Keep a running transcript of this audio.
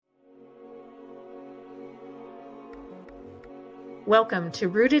Welcome to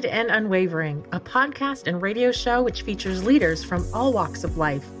Rooted and Unwavering, a podcast and radio show which features leaders from all walks of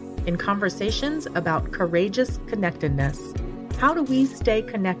life in conversations about courageous connectedness. How do we stay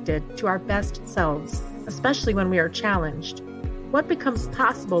connected to our best selves, especially when we are challenged? What becomes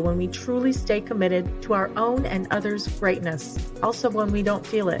possible when we truly stay committed to our own and others' greatness, also when we don't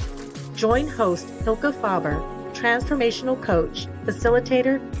feel it? Join host Hylke Faber, transformational coach,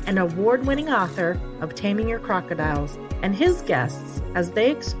 facilitator, and award-winning author of Taming Your Crocodiles, and his guests as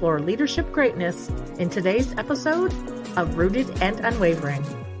they explore leadership greatness in today's episode of Rooted and Unwavering.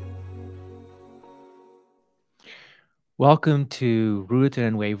 Welcome to Rooted and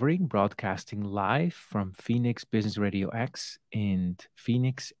Unwavering, broadcasting live from Phoenix Business Radio X in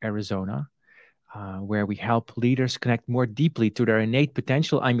Phoenix, Arizona, where we help leaders connect more deeply to their innate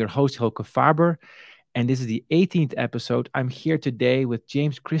potential. I'm your host, Hylke Faber, and this is the 18th episode. I'm here today with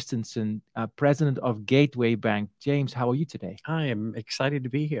James Christensen, president of Gateway Bank. James, how are you today? I am excited to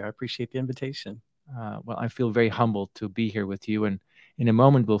be here. I appreciate the invitation. Well, I feel very humbled to be here with you, and in a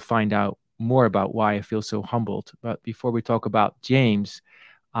moment we'll find out more about why I feel so humbled. But before we talk about James,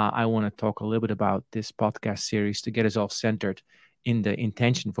 I want to talk a little bit about this podcast series to get us all centered in the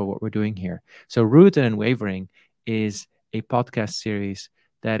intention for what we're doing here. So Rooted and Unwavering is a podcast series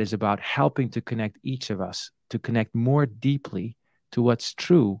that is about helping to connect each of us, to connect more deeply to what's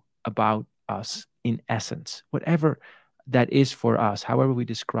true about us in essence, whatever that is for us, however we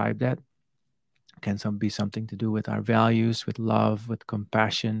describe that. Can be something to do with our values, with love, with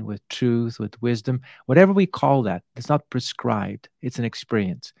compassion, with truth, with wisdom, whatever we call that. It's not prescribed. It's an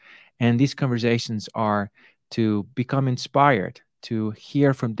experience. And these conversations are to become inspired, to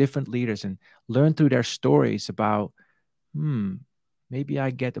hear from different leaders and learn through their stories about, maybe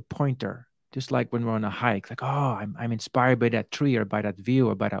I get a pointer, just like when we're on a hike, like, oh, I'm inspired by that tree or by that view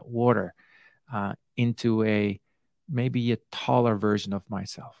or by that water, into maybe a taller version of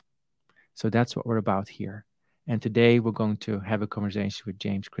myself. So that's what we're about here. And today we're going to have a conversation with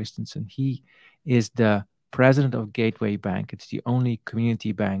James Christensen. He is the president of Gateway Bank. It's the only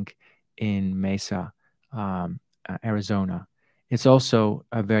community bank in Mesa, Arizona. It's also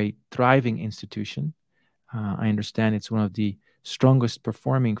a very thriving institution. I understand it's one of the strongest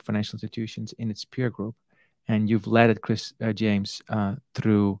performing financial institutions in its peer group. And you've led it, James,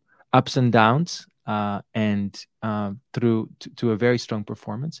 through ups and downs, and through to a very strong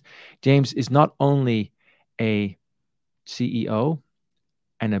performance. James is not only a CEO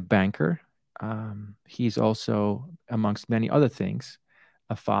and a banker, he's also, amongst many other things,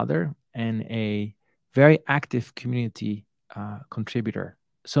 a father and a very active community contributor.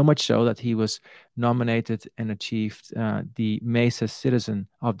 So much so that he was nominated and achieved the Mesa Citizen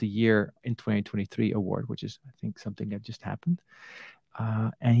of the Year in 2023 award, which is, I think, something that just happened.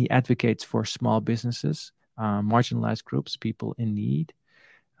 And he advocates for small businesses, marginalized groups, people in need.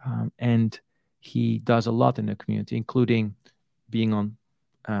 And he does a lot in the community, including being on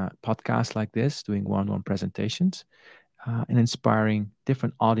podcasts like this, doing one-on-one presentations, and inspiring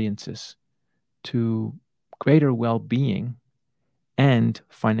different audiences to greater well-being and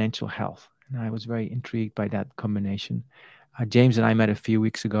financial health. And I was very intrigued by that combination. James and I met a few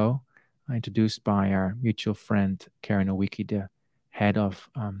weeks ago, introduced by our mutual friend, Karen Owicki, the head of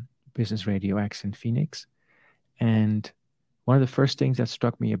Business Radio X in Phoenix. And one of the first things that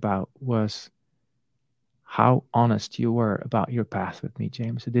struck me about was how honest you were about your path with me,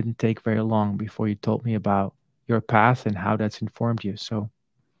 James. It didn't take very long before you told me about your path and how that's informed you. So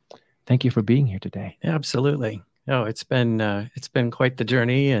thank you for being here today. Yeah, absolutely. No, it's been quite the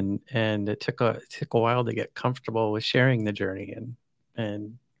journey, and it took a while to get comfortable with sharing the journey,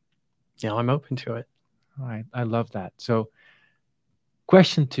 and I'm open to it. All right, I love that. So,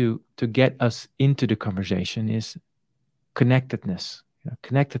 question to get us into the conversation is connectedness.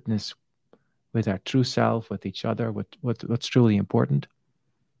 Connectedness with our true self, with each other, with what's truly important.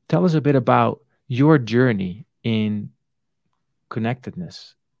 Tell us a bit about your journey in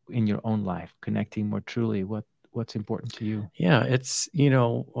connectedness in your own life, connecting more truly. What's important to you? Yeah, it's,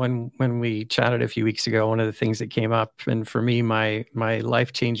 when we chatted a few weeks ago, one of the things that came up, and for me, my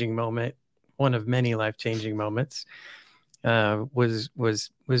life-changing moment, one of many life-changing moments, was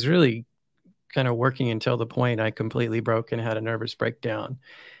really kind of working until the point I completely broke and had a nervous breakdown.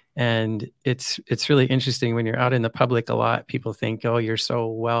 And it's really interesting when you're out in the public a lot. People think, oh, you're so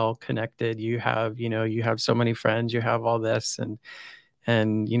well connected. You have so many friends. You have all this, and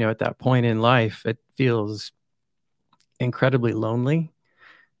at that point in life, it feels incredibly lonely.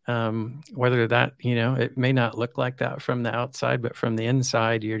 Whether that, it may not look like that from the outside, but from the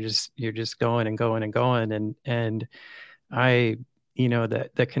inside, you're just going and going and going. And I,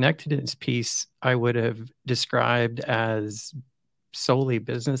 the connectedness piece I would have described as solely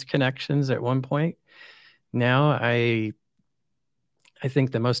business connections at one point. Now I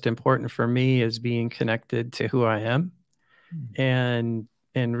think the most important for me is being connected to who I am, and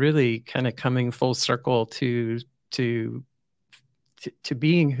really kind of coming full circle to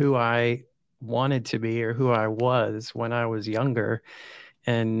being who I wanted to be, or who I was when I was younger,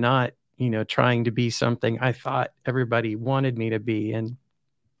 and not, trying to be something I thought everybody wanted me to be. And,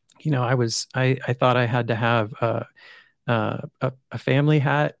 I thought I had to have a family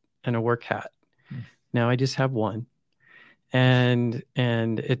hat and a work hat. Now I just have one. And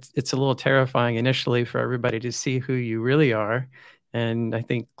it's a little terrifying initially for everybody to see who you really are. And I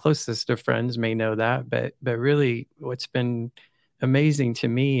think closest of friends may know that, but really what's been amazing to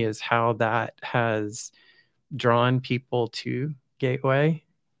me is how that has drawn people to Gateway,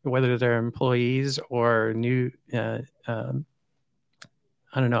 whether they're employees or new, I don't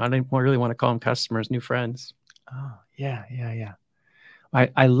know, I don't really want to call them customers, new friends. Oh, yeah.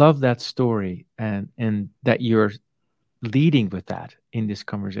 I love that story, and that you're leading with that in this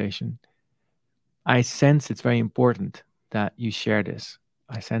conversation. I sense it's very important that you share this.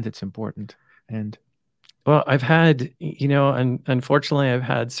 I sense it's important. And well, I've had, unfortunately, I've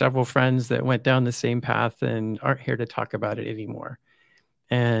had several friends that went down the same path and aren't here to talk about it anymore.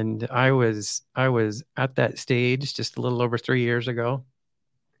 And I was at that stage just a little over 3 years ago.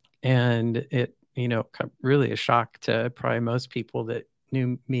 And it, really a shock to probably most people that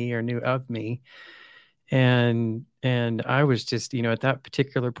knew me or knew of me. And I was just, at that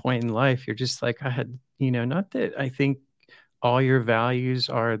particular point in life, you're just like, I had, not that I think all your values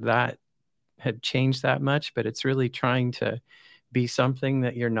are that had changed that much, but it's really trying to be something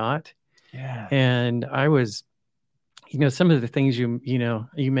that you're not. Yeah. And I was, some of the things you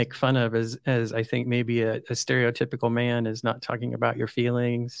make fun of as I think maybe a stereotypical man is not talking about your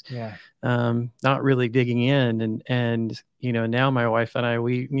feelings, not really digging in. And now my wife and I,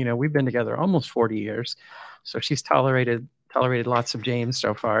 we've been together almost 40 years. So she's tolerated lots of James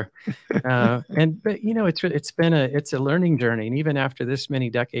so far. But it's a learning journey. And even after this many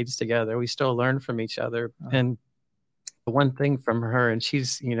decades together, we still learn from each other. And the one thing from her, and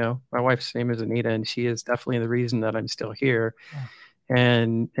she's, my wife's name is Anita, and she is definitely the reason that I'm still here.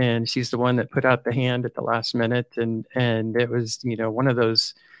 And she's the one that put out the hand at the last minute. And it was, one of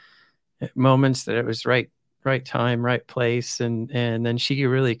those moments that it was right time, right place. And then she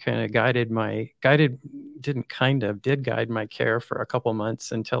really kind of did guide my care for a couple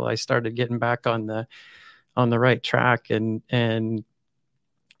months until I started getting back on the right track. And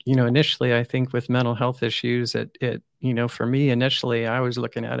initially, I think with mental health issues, it for me, initially, I was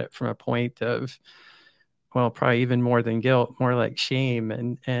looking at it from a point of, well, probably even more than guilt, more like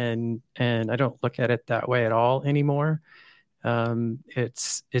shame. And I don't look at it that way at all anymore.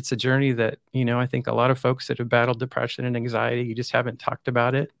 It's a journey that, I think a lot of folks that have battled depression and anxiety, you just haven't talked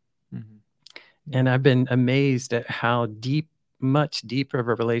about it. Mm-hmm. Yeah. And I've been amazed at how much deeper of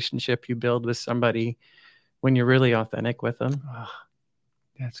a relationship you build with somebody when you're really authentic with them. Oh,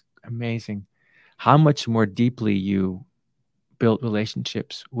 that's amazing. How much more deeply you build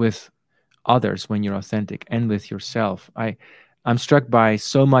relationships with others when you're authentic and with yourself. I'm struck by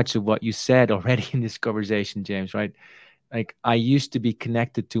so much of what you said already in this conversation, James, right? Like, I used to be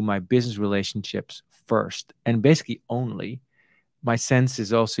connected to my business relationships first, and basically only. My sense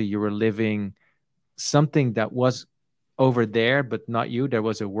is also you were living something that was over there, but not you. There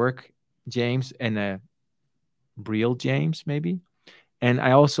was a work James and a real James, maybe. And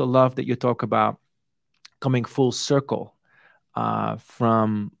I also love that you talk about coming full circle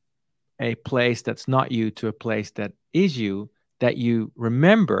from a place that's not you to a place that is you, that you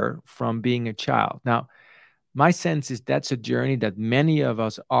remember from being a child. Now, my sense is that's a journey that many of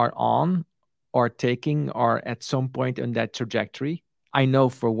us are on or taking or at some point on that trajectory. I know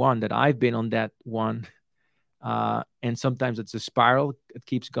for one that I've been on that one, and sometimes it's a spiral. It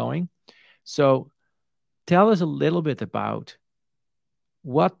keeps going. So tell us a little bit about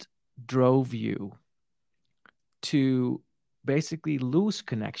what drove you to basically lose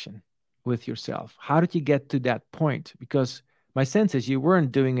connection with yourself. How did you get to that point? Because my sense is you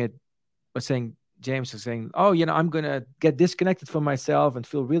weren't doing it by saying, James was saying, oh, I'm going to get disconnected from myself and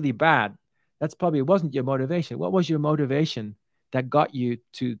feel really bad. That's probably wasn't your motivation. What was your motivation that got you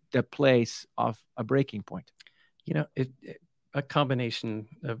to the place of a breaking point? A combination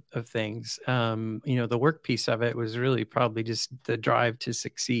of things. The work piece of it was really probably just the drive to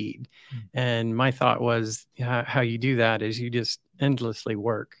succeed. Mm-hmm. And my thought was how you do that is you just endlessly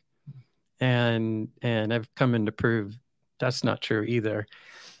work. And I've come in to prove that's not true either.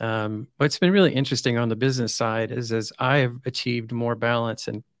 What's been really interesting on the business side is as I have achieved more balance,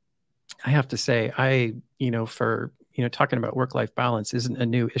 and I have to say, for talking about work-life balance isn't a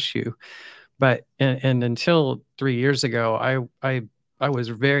new issue, but and until 3 years ago, I was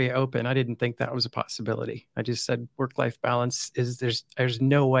very open. I didn't think that was a possibility. I just said work-life balance there's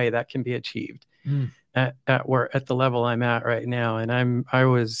no way that can be achieved at work at the level I'm at right now. And I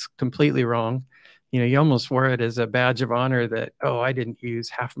was completely wrong. You almost wear it as a badge of honor that, oh, I didn't use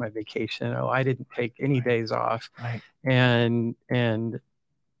half my vacation. Oh, I didn't take any days off. Right. And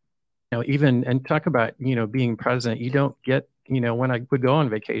even, and talk about, being present. You don't get, when I would go on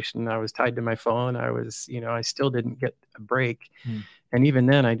vacation, I was tied to my phone. I still didn't get a break. And even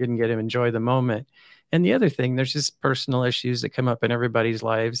then I didn't get to enjoy the moment. And the other thing, there's just personal issues that come up in everybody's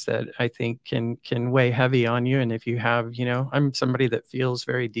lives that I think can weigh heavy on you. And if you have, I'm somebody that feels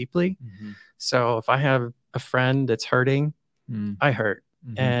very deeply. So if I have a friend that's hurting, I hurt.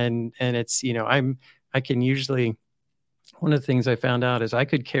 And it's, I can usually, one of the things I found out is I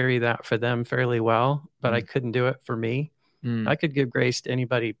could carry that for them fairly well, but I couldn't do it for me. I could give grace to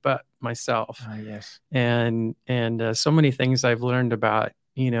anybody but myself. Yes. And so many things I've learned about,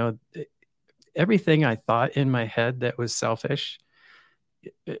 everything I thought in my head that was selfish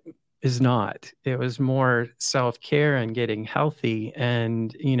is not. It was more self-care and getting healthy.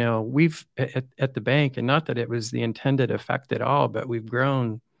 And, we've at the bank, and not that it was the intended effect at all, but we've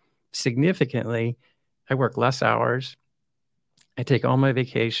grown significantly. I work less hours. I take all my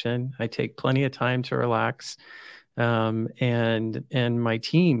vacation. I take plenty of time to relax. And my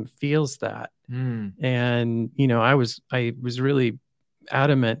team feels that. And, I was really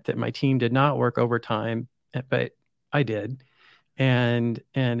adamant that my team did not work overtime, but I did. And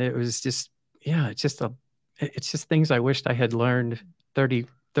it was just, it's just things I wished I had learned 30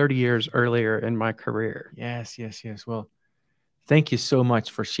 years earlier in my career. Yes. Well, thank you so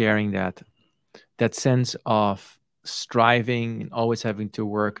much for sharing that sense of striving and always having to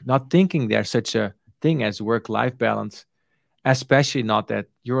work, not thinking there's such a thing as work-life balance, especially not at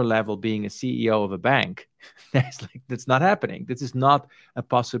your level being a CEO of a bank. That's not happening. This is not a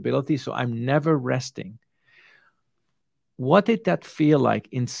possibility. So I'm never resting. What did that feel like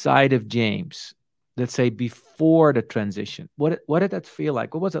inside of James, let's say before the transition? What did that feel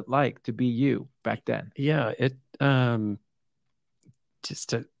like? What was it like to be you back then? Yeah, it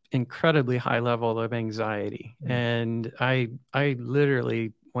just an incredibly high level of anxiety. And I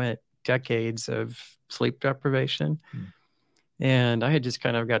literally went decades of sleep deprivation. And I had just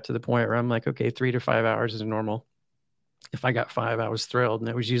kind of got to the point where I'm like, okay, 3 to 5 hours is normal. If I got 5, I was thrilled. And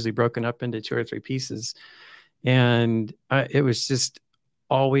it was usually broken up into 2 or 3 pieces. And it was just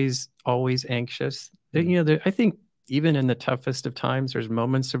always anxious. I think even in the toughest of times, there's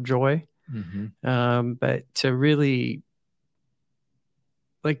moments of joy. But to really,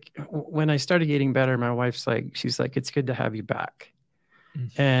 like, when I started getting better, my wife's like, she's like, it's good to have you back.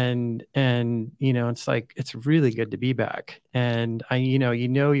 And it's like, it's really good to be back. And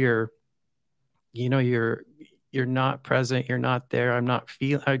you're not present. You're not there.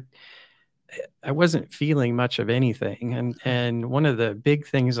 I wasn't feeling much of anything. And one of the big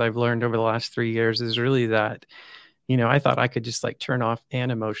things I've learned over the last 3 years is really that, I thought I could just like turn off an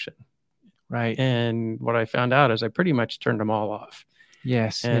emotion. Right. And what I found out is I pretty much turned them all off.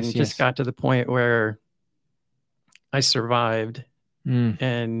 Yes. And just got to the point where I survived.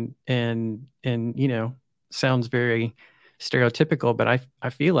 And sounds very stereotypical, but I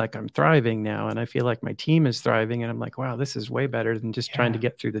feel like I'm thriving now, and I feel like my team is thriving, and I'm like, wow, this is way better than just trying to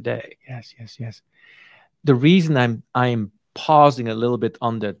get through the day. Yes. The reason I'm pausing a little bit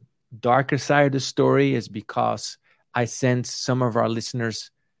on the darker side of the story is because I sense some of our listeners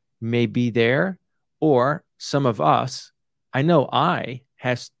may be there, or some of us, I know I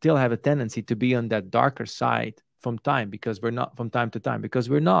still have a tendency to be on that darker side from time to time, because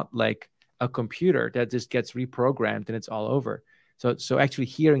we're not like a computer that just gets reprogrammed and it's all over. So actually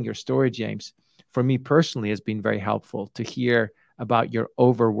hearing your story, James, for me personally has been very helpful to hear about your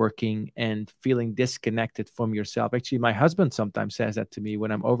overworking and feeling disconnected from yourself. Actually, my husband sometimes says that to me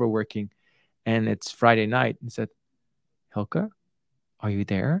when I'm overworking and it's Friday night, and said, Hylke, are you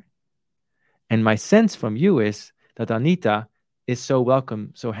there? And my sense from you is that Anita is so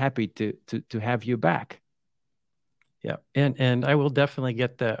welcome, so happy to have you back. Yeah. And I will definitely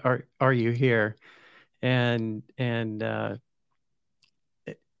get the, are you here? And yeah,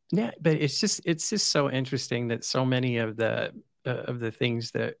 but it's just so interesting that so many of the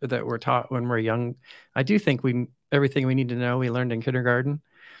things that we're taught when we're young, I do think everything we need to know, we learned in kindergarten,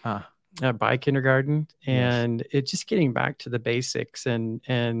 by kindergarten. And it's just getting back to the basics and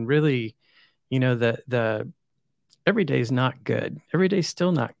really, the every day is not good. Every day is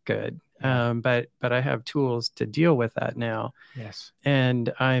still not good. But I have tools to deal with that now. Yes.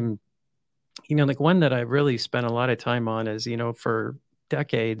 And like one that I've really spent a lot of time on is, for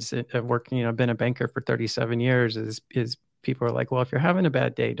decades of working, I've been a banker for 37 years is people are like, well, if you're having a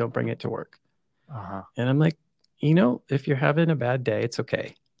bad day, don't bring it to work. And I'm like, if you're having a bad day, it's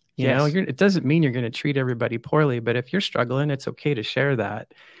okay. It doesn't mean you're going to treat everybody poorly, but if you're struggling, it's okay to share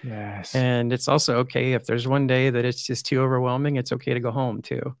that. Yes. And it's also okay if there's one day that it's just too overwhelming, it's okay to go home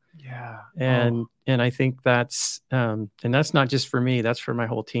too. Yeah. And I think that's, and that's not just for me, that's for my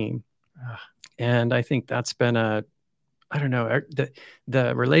whole team. And I think that's been the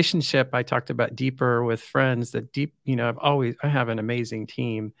relationship I talked about deeper with friends, I have an amazing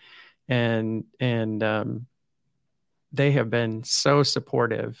team, and they have been so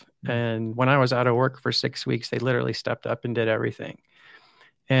supportive. And when I was out of work for 6 weeks, they literally stepped up and did everything.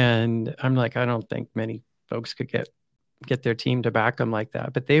 And I'm like, I don't think many folks could get their team to back them like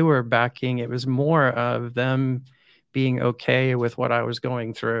that, but they were backing. It was more of them being okay with what I was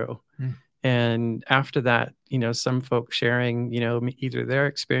going through. And after that, some folks sharing, either their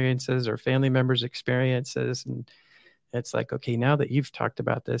experiences or family members' experiences. And it's like, okay, now that you've talked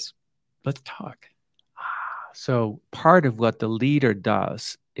about this, let's talk. So part of what the leader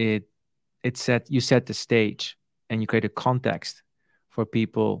does, you set the stage and you create a context for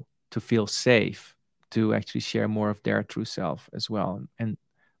people to feel safe to actually share more of their true self as well. And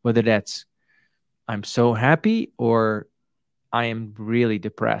whether that's, I'm so happy, or I am really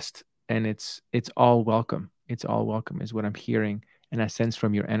depressed, and it's all welcome. It's all welcome is what I'm hearing, and I sense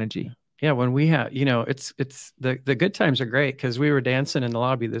from your energy. Yeah, when we have, it's the good times are great because we were dancing in the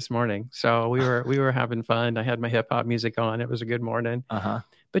lobby this morning. So we were having fun. I had my hip hop music on. It was a good morning.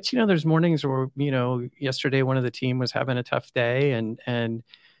 But there's mornings where yesterday one of the team was having a tough day, and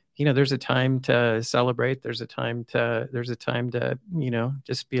there's a time to celebrate. There's a time to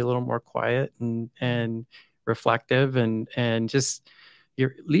just be a little more quiet and reflective, and just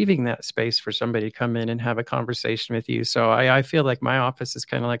you're leaving that space for somebody to come in and have a conversation with you. So I feel like my office is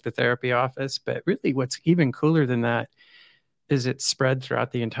kind of like the therapy office, but really what's even cooler than that is it's spread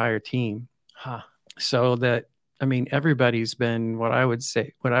throughout the entire team. So that, everybody's been what I would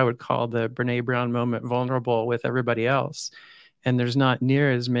call the Brene Brown moment, vulnerable with everybody else. And there's not near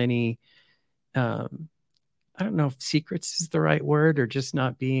as many, I don't know if secrets is the right word, or just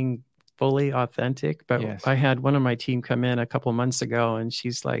not being fully authentic. But yes. I had one of my team come in a couple months ago, and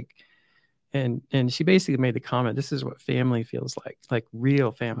she's like, and she basically made the comment, this is what family feels like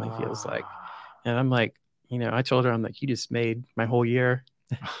real family feels like. And I'm like, I told her, I'm like, you just made my whole year.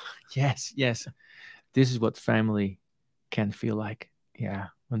 Yes. This is what family can feel like. Yeah.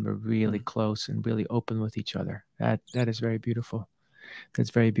 When we're really close and really open with each other. That is very beautiful. That's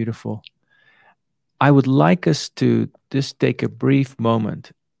very beautiful. I would like us to just take a brief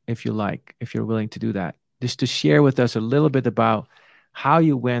moment, if you're willing to do that, just to share with us a little bit about how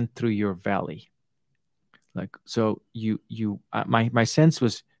you went through your valley. Like, so my sense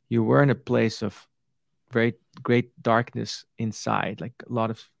was you were in a place of very great darkness inside, like a lot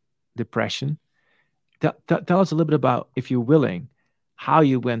of depression. Tell us a little bit about, if you're willing, how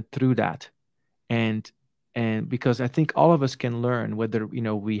you went through that. And because I think all of us can learn, whether,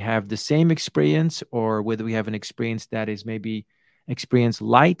 we have the same experience or whether we have an experience that is maybe experience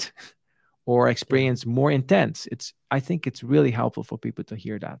light or experience more intense. I think it's really helpful for people to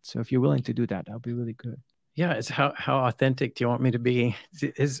hear that. So if you're willing to do that, that'll be really good. Yeah. It's how authentic do you want me to be?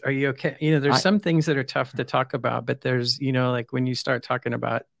 Are you okay? There's some things that are tough to talk about, but there's, like when you start talking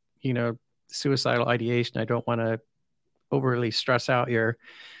about, suicidal ideation, I don't want to overly stress out your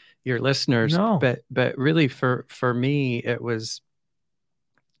listeners, no. but really for me, it was,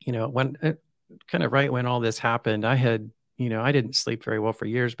 when kind of right when all this happened, I had, I didn't sleep very well for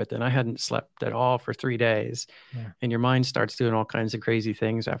years, but then I hadn't slept at all for 3 days. Yeah. And your mind starts doing all kinds of crazy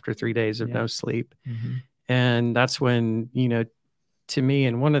things after 3 days of no sleep. Mm-hmm. And that's when, to me,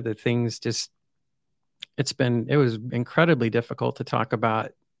 and one of the things it was incredibly difficult to talk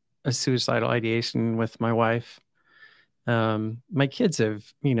about a suicidal ideation with my wife. My kids have,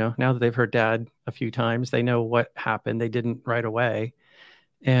 now that they've heard Dad a few times, they know what happened. They didn't right away.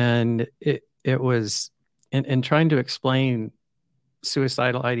 And it was in trying to explain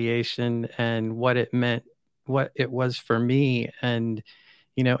suicidal ideation and what it meant, what it was for me. And,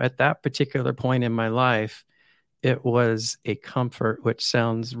 at that particular point in my life, it was a comfort, which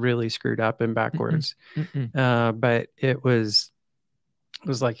sounds really screwed up and backwards. But it was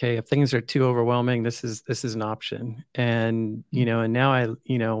like, hey, if things are too overwhelming, this is an option. And, and now I,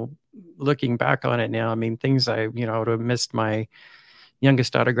 looking back on it now, things I would have missed my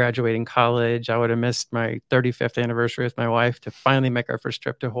youngest daughter graduating college. I would have missed my 35th anniversary with my wife to finally make our first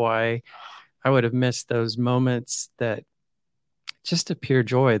trip to Hawaii. I would have missed those moments that just a pure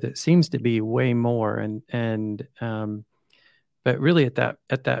joy that seems to be way more. But really at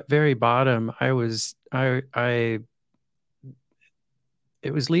that very bottom, it was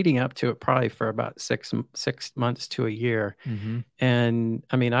leading up to it probably for about 6 months to a year. Mm-hmm. And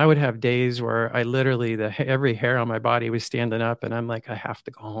I mean, I would have days where I literally, every hair on my body was standing up, and I'm like, I have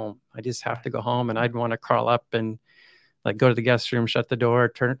to go home. I just have to go home. And I'd want to crawl up and like go to the guest room, shut the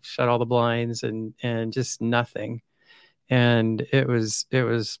door, shut all the blinds, and just nothing. And it was,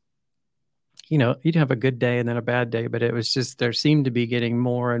 you'd have a good day and then a bad day, but it was just, there seemed to be getting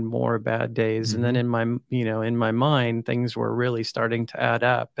more and more bad days. Mm-hmm. And then in my mind, things were really starting to add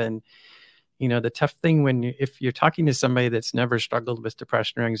up. And, the tough thing if you're talking to somebody that's never struggled with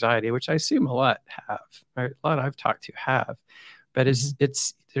depression or anxiety, which I assume a lot have, right? A lot I've talked to have, but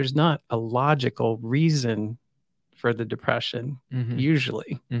there's not a logical reason for the depression. Mm-hmm.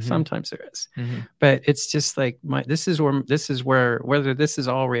 Usually, mm-hmm. sometimes there is, mm-hmm. but it's just like this is where whether this is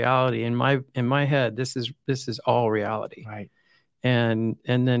all reality in my head, this is all reality. Right. And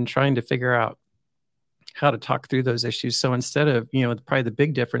then trying to figure out how to talk through those issues. So instead of, probably the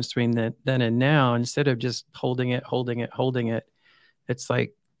big difference between then and now, instead of just holding it, it's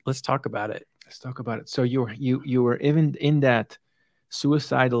like, let's talk about it. Let's talk about it. So you were even in that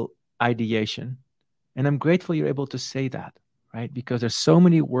suicidal ideation. And I'm grateful you're able to say that, right? Because there's so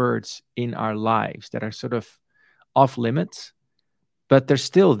many words in our lives that are sort of off limits, but they're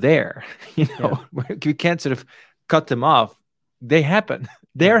still there. We can't sort of cut them off. They happen.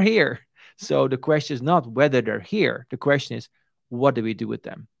 They're here. So the question is not whether they're here. The question is, what do we do with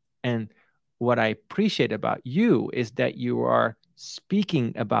them? And what I appreciate about you is that you are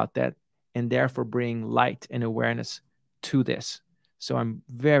speaking about that and therefore bring light and awareness to this. So I'm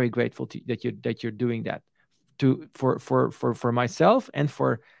very grateful that you're doing that for myself and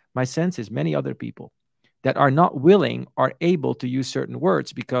for my senses, many other people that are not willing or able to use certain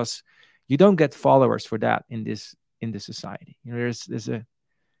words, because you don't get followers for that in this society.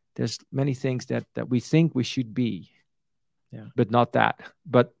 There's many things that we think we should be, but not that.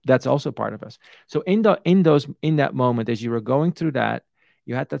 But that's also part of us. So in that moment, as you were going through that,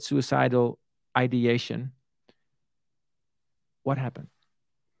 you had that suicidal ideation. What happened?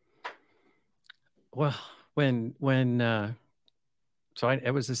 Well, it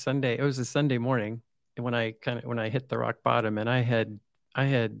was a Sunday morning, and when I hit the rock bottom, and I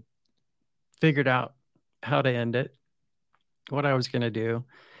had figured out how to end it, what I was going to do.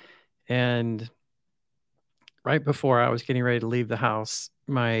 And right before I was getting ready to leave the house,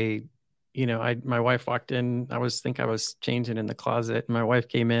 my wife walked in. I was changing in the closet, and my wife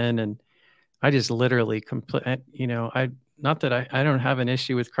came in, and I just literally not that I don't have an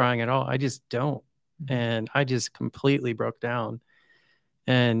issue with crying at all. I just don't. And I just completely broke down.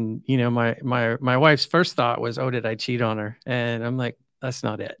 And, my wife's first thought was, oh, did I cheat on her? And I'm like, that's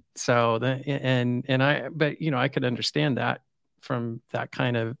not it. So I could understand that from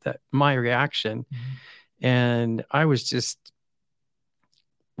that my reaction. Mm-hmm. And I was just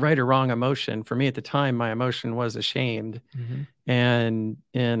right or wrong emotion. For me at the time, my emotion was ashamed. Mm-hmm.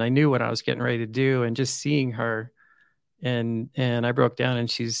 And I knew what I was getting ready to do, and just seeing her, and I broke down, and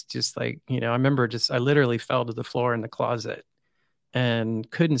she's just like, I remember I literally fell to the floor in the closet and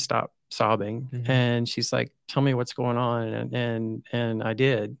couldn't stop sobbing. Mm-hmm. And she's like, tell me what's going on. And I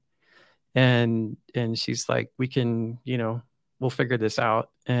did. And she's like, we can, we'll figure this out.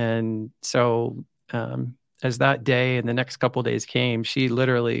 And so, as that day and the next couple of days came, she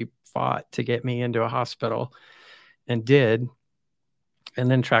literally fought to get me into a hospital, and did, and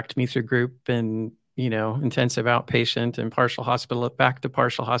then tracked me through group and, intensive outpatient and back to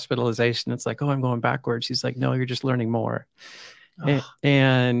partial hospitalization. It's like, oh, I'm going backwards. She's like, no, you're just learning more. Oh.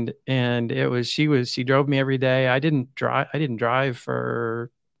 And it was, she drove me every day. I didn't drive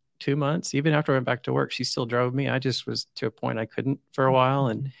for 2 months. Even after I went back to work, she still drove me. I just was to a point I couldn't for a while.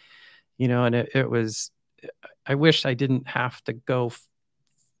 And, and it was, I wish I didn't have to go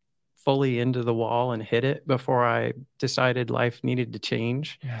fully into the wall and hit it before I decided life needed to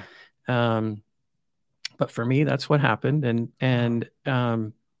change. Yeah. But for me, that's what happened.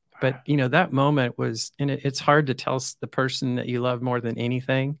 But that moment was, and it's hard to tell the person that you love more than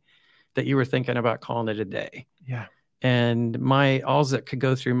anything that you were thinking about calling it a day. Yeah. And all that could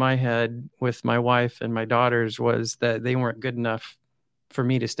go through my head with my wife and my daughters was that they weren't good enough for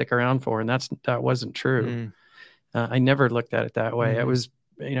me to stick around for. And that wasn't true. I never looked at it that way. It was,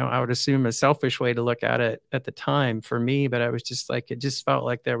 I would assume a selfish way to look at it at the time for me, but I was just like, it just felt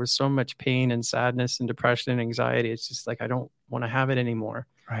like there was so much pain and sadness and depression and anxiety. It's just like, I don't want to have it anymore.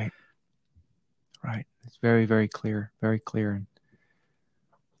 Right. It's very, very clear. Very clear. And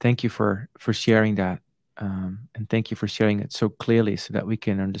thank you for sharing that. And thank you for sharing it so clearly so that we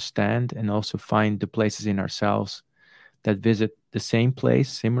can understand and also find the places in ourselves that visit the same place,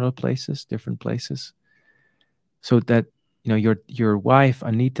 similar places, different places. So that, your wife,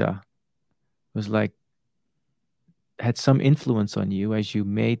 Anita, was like, had some influence on you as you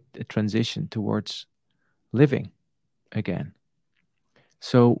made a transition towards living again.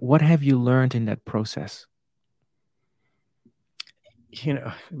 So what have you learned in that process?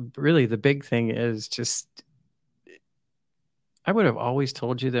 Really the big thing is just, I would have always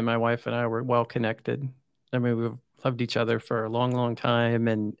told you that my wife and I were well connected. I mean, we've loved each other for a long, long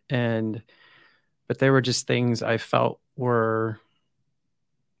time. But there were just things I felt were,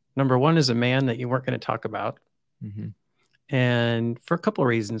 number one, as a man, that you weren't going to talk about. Mm-hmm. And for a couple of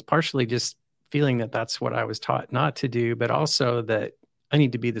reasons, partially just feeling that that's what I was taught not to do, but also that I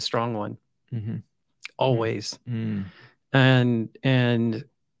need to be the strong one, mm-hmm. always. Mm-hmm. And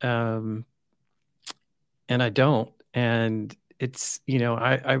I don't. And it's,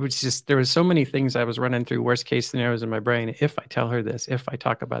 I was just, there was so many things I was running through, worst case scenarios in my brain. If I tell her this, if I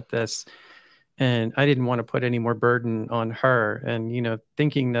talk about this, and I didn't want to put any more burden on her. And,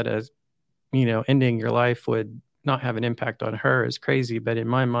 thinking that ending your life would not have an impact on her is crazy. But in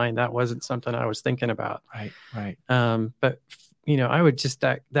my mind, that wasn't something I was thinking about. Right. But, I would just,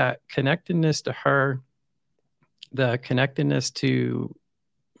 that connectedness to her, the connectedness to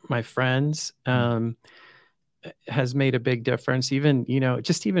my friends, has made a big difference. Even,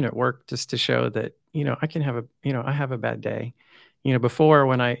 just even at work, just to show that, I can have I have a bad day.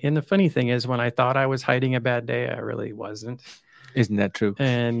 Before, and the funny thing is, when I thought I was hiding a bad day, I really wasn't. Isn't that true?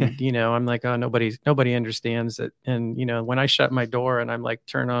 And, I'm like, oh, nobody understands it. And, when I shut my door and I'm like,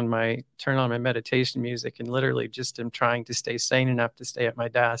 turn on my meditation music and literally just am trying to stay sane enough to stay at my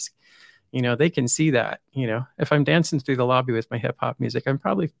desk, they can see that. If I'm dancing through the lobby with my hip hop music, I'm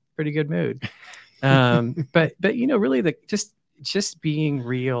probably pretty good mood. But really just being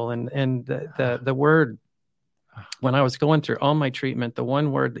real, and the word, when I was going through all my treatment, the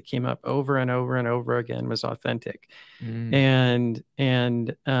one word that came up over and over and over again was authentic. And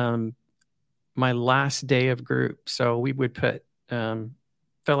my last day of group, so we would fill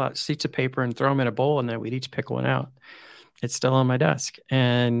out sheets of paper and throw them in a bowl, and then we'd each pick one out. It's still on my desk.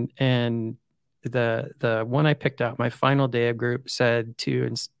 And the one I picked out, my final day of group, said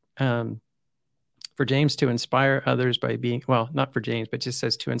for James to inspire others by being, well, not for James, but just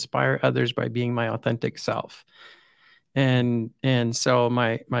says to inspire others by being my authentic self. And so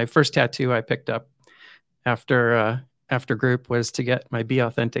my first tattoo I picked up after group was to get my Be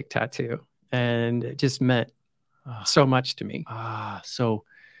Authentic tattoo. And it just meant so much to me. So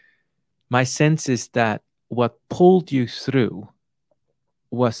my sense is that what pulled you through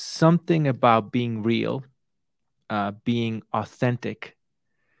was something about being real, being authentic,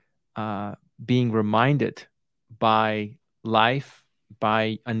 being reminded by life,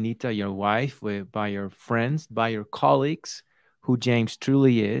 by Anita, your wife, by your friends, by your colleagues, who James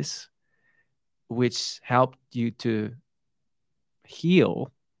truly is, which helped you to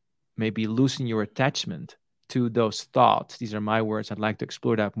heal, maybe loosen your attachment to those thoughts. These are my words. I'd like to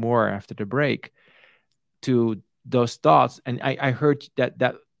explore that more after the break. To those thoughts. And I heard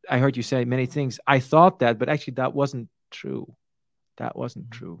that I heard you say many things. I thought that, but actually that wasn't true. That wasn't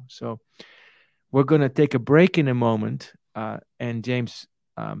true. So we're going to take a break in a moment. And James,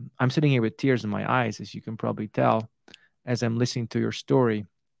 I'm sitting here with tears in my eyes, as you can probably tell, as I'm listening to your story.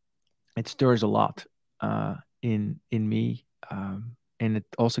 It stirs a lot in me. And it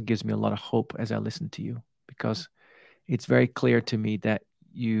also gives me a lot of hope as I listen to you, because it's very clear to me that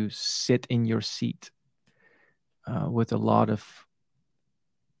you sit in your seat with a lot of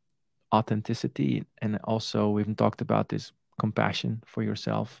authenticity. And also, we've talked about this compassion for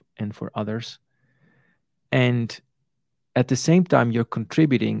yourself and for others. And at the same time, you're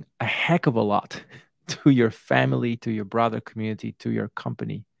contributing a heck of a lot to your family, to your brother community, to your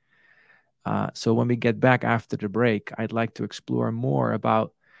company. So when we get back after the break, I'd like to explore more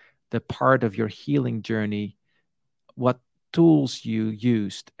about the part of your healing journey, what tools you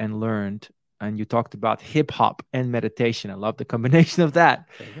used and learned. And you talked about hip hop and meditation. I love the combination of that.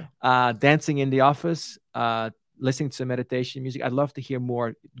 Dancing in the office, listening to some meditation music. I'd love to hear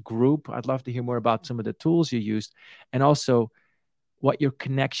more group. I'd love to hear more about some of the tools you used, and also what your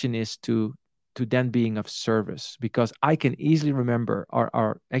connection is to then being of service. Because I can easily remember,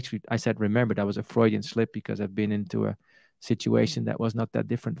 or actually I said remember, that was a Freudian slip, because I've been into a situation that was not that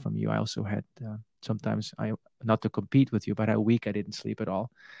different from you. I also had sometimes, not to compete with you, but a week I didn't sleep at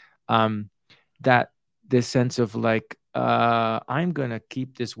all. That this sense of like, I'm going to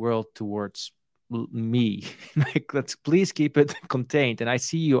keep this world towards me. Like, let's please keep it contained. And I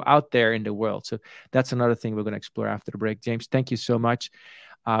see you out there in the world. So that's another thing we're going to explore after the break. James, thank you so much.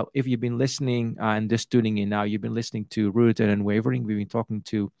 If you've been listening and just tuning in now, you've been listening to Rooted Unwavering. We've been talking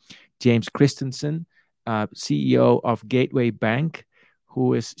to James Christensen, CEO of Gateway Bank,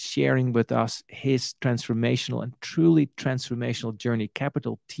 who is sharing with us his transformational and truly transformational journey,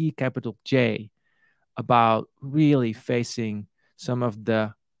 capital T, capital J, about really facing some of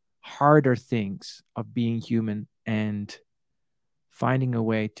the harder things of being human and finding a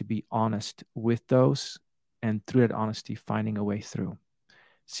way to be honest with those, and through that honesty, finding a way through.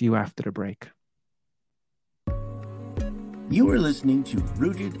 See you after the break. You are listening to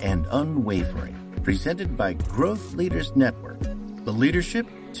Rooted and Unwavering, presented by Growth Leaders Network, the leadership,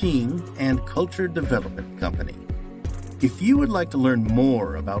 team, and culture development company. If you would like to learn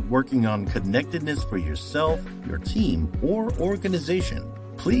more about working on connectedness for yourself, your team, or organization,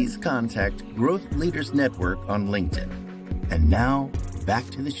 please contact Growth Leaders Network on LinkedIn. And now, back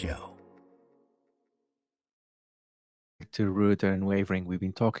to the show. To Rooted and Unwavering, we've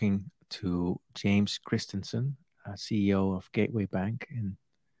been talking to James Christensen, CEO of Gateway Bank. And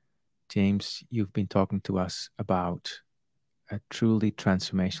James, you've been talking to us about a truly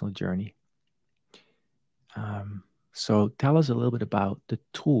transformational journey. So tell us a little bit about the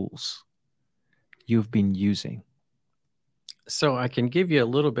tools you've been using. So I can give you a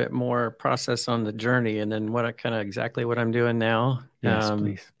little bit more process on the journey, and then what I'm doing now. Yes,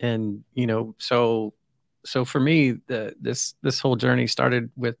 please. And so for me, this whole journey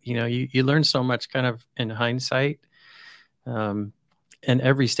started with, you learn so much kind of in hindsight, and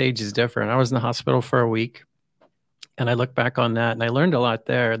every stage is different. I was in the hospital for a week, and I look back on that, and I learned a lot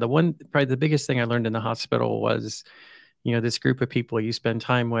there. Probably the biggest thing I learned in the hospital was, this group of people you spend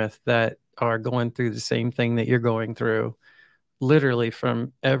time with that are going through the same thing that you're going through, literally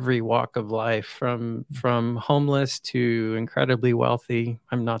from every walk of life, from homeless to incredibly wealthy.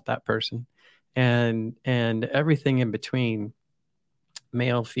 I'm not that person. And everything in between,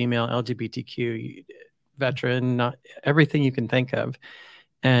 male, female, LGBTQ, veteran, not everything you can think of.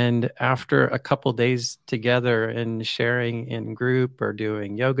 And after a couple days together and sharing in group or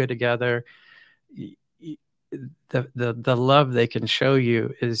doing yoga together, the love they can show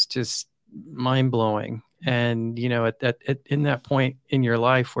you is just mind-blowing. And in that point in your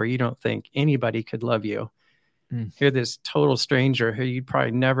life where you don't think anybody could love you, Here, this total stranger who you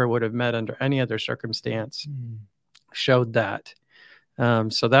probably never would have met under any other circumstance showed that.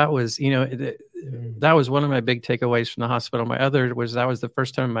 So that was, that was one of my big takeaways from the hospital. My other was that was the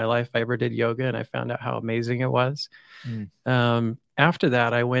first time in my life I ever did yoga, and I found out how amazing it was. After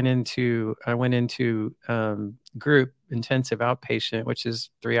that, I went into group intensive outpatient, which is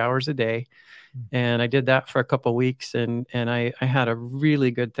 3 hours a day. And I did that for a couple of weeks, and I had a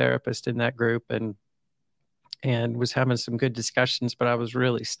really good therapist in that group, and was having some good discussions, but I was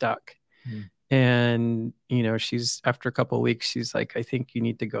really stuck. And, she's, after a couple of weeks, she's like, I think you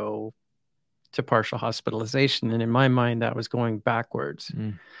need to go to partial hospitalization. And in my mind, that was going backwards.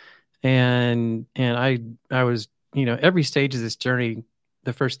 And I was, every stage of this journey,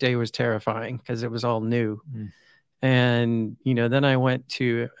 the first day was terrifying because it was all new. And, then I went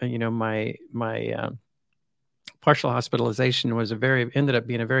to, my partial hospitalization ended up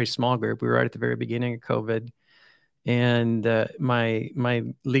being a very small group. We were right at the very beginning of COVID. And my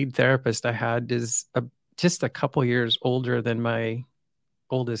lead therapist I had is just a couple years older than my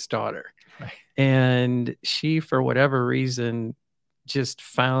oldest daughter. Right. And she, for whatever reason, just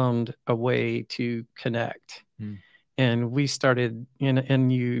found a way to connect. And we started,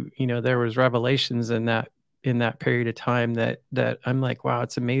 there was revelations in that period of time that I'm like, wow,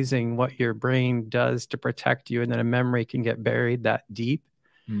 it's amazing what your brain does to protect you. And then a memory can get buried that deep.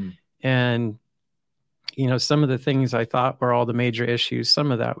 And some of the things I thought were all the major issues,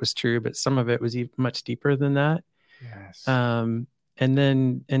 some of that was true, but some of it was even much deeper than that. Yes. And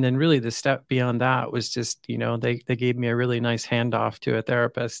then really the step beyond that was just, they gave me a really nice handoff to a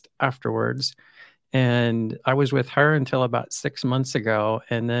therapist afterwards. And I was with her until about 6 months ago.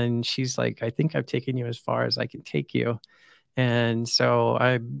 And then she's like, I think I've taken you as far as I can take you. And so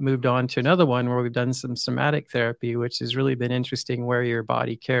I moved on to another one where we've done some somatic therapy, which has really been interesting, where your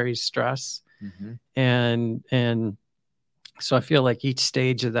body carries stress. And so I feel like each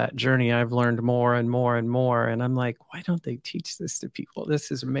stage of that journey, I've learned more and more and more. And I'm like, why don't they teach this to people?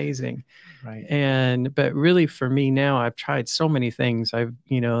 This is amazing. Right. But really for me now, I've tried so many things. I've,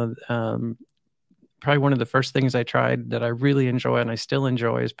 probably one of the first things I tried that I really enjoy and I still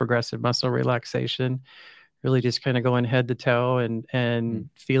enjoy is progressive muscle relaxation. Really just kind of going head to toe and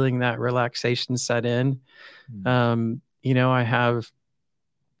feeling that relaxation set in. I have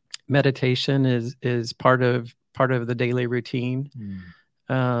meditation is part of the daily routine.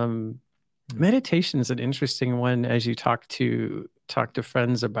 Meditation is an interesting one, as you talk to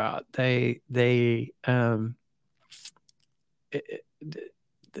friends about. Probably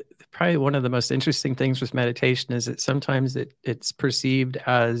one of the most interesting things with meditation is that sometimes it's perceived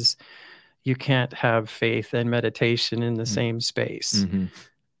as you can't have faith and meditation in the same space.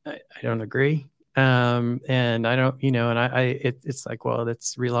 I don't agree. And I don't, it's like, well,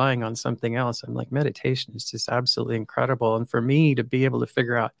 it's relying on something else. I'm like, meditation is just absolutely incredible. And for me to be able to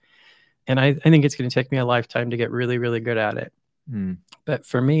figure out, and I think it's going to take me a lifetime to get really, really good at it. But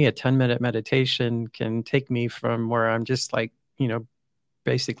for me, a 10-minute meditation can take me from where I'm just like,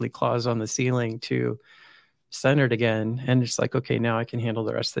 basically claws on the ceiling to centered again. And it's like, okay, now I can handle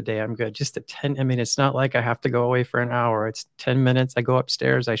the rest of the day. I'm good. Just it's not like I have to go away for an hour. It's 10 minutes. I go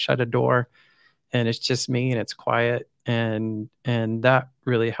upstairs, I shut a door, and it's just me and it's quiet. And that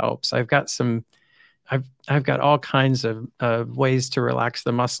really helps. I've got all kinds of ways to relax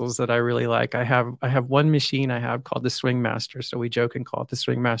the muscles that I really like. I have one machine I have called the Swing Master. So we joke and call it the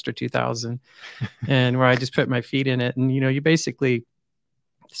Swing Master 2000 and where I just put my feet in it. And, you basically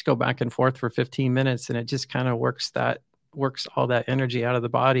just go back and forth for 15 minutes and it just kind of works all that energy out of the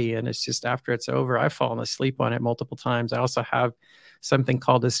body. And it's just after it's over, I've fallen asleep on it multiple times. I also have something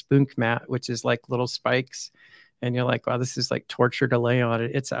called a spunk mat, which is like little spikes. And you're like, wow, this is like torture to lay on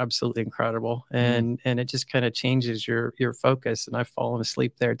it. It's absolutely incredible. And it just kind of changes your focus. And I've fallen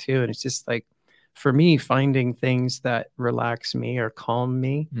asleep there too. And it's just like, for me, finding things that relax me or calm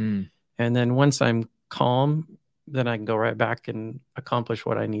me. And then once I'm calm, then I can go right back and accomplish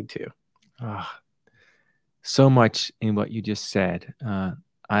what I need to. So much in what you just said.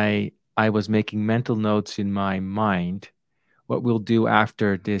 I was making mental notes in my mind. What we'll do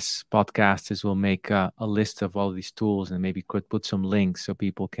after this podcast is we'll make a list of all these tools and maybe could put some links so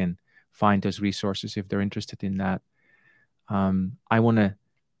people can find those resources if they're interested in that. I want to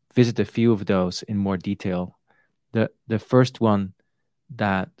visit a few of those in more detail. The first one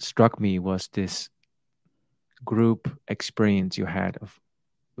that struck me was this group experience you had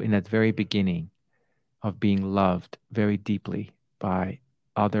in that very beginning of being loved very deeply by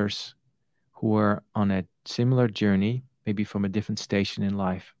others who were on a similar journey, maybe from a different station in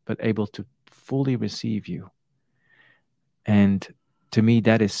life, but able to fully receive you. And to me,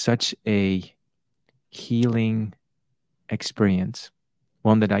 that is such a healing experience,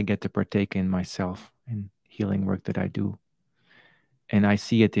 one that I get to partake in myself in healing work that I do. And I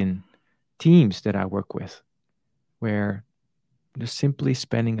see it in teams that I work with, where just simply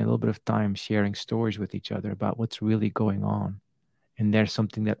spending a little bit of time sharing stories with each other about what's really going on. And there's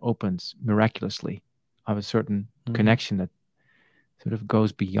something that opens miraculously of a certain connection that sort of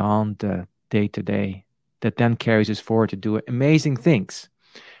goes beyond the day-to-day, that then carries us forward to do amazing things.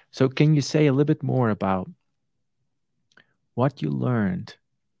 So can you say a little bit more about what you learned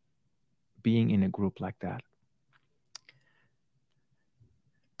being in a group like that?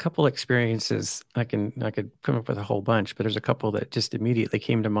 Couple experiences. I could come up with a whole bunch, but there's a couple that just immediately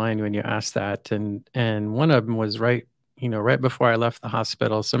came to mind when you asked that. And one of them was right before I left the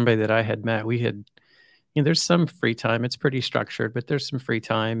hospital, somebody that I had met, we had, there's some free time. It's pretty structured, but there's some free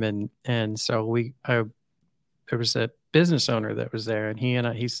time. And so there was a business owner that was there, and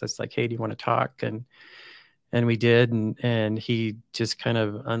he says like, hey, do you want to talk? And we did, and he just kind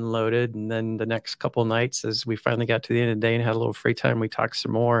of unloaded. And then the next couple of nights, as we finally got to the end of the day and had a little free time, we talked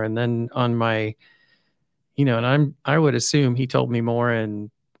some more. And then on my, and I would assume he told me more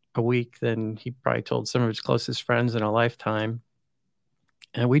in a week than he probably told some of his closest friends in a lifetime.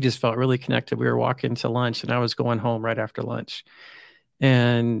 And we just felt really connected. We were walking to lunch, and I was going home right after lunch.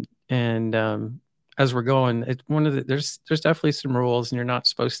 And as we're going, it's there's definitely some rules, and you're not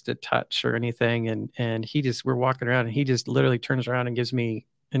supposed to touch or anything. And we're walking around, and he just literally turns around and gives me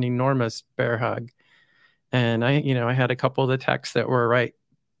an enormous bear hug. And I had a couple of the techs that were right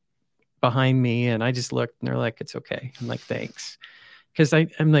behind me, and I just looked, and they're like, it's okay. I'm like, thanks. Cause I'm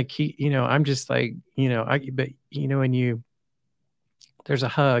like, I'm just like, when there's a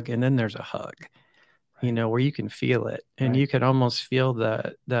hug and then there's a hug, where you can feel it, and you can almost feel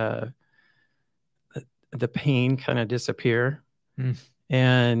the pain kind of disappear.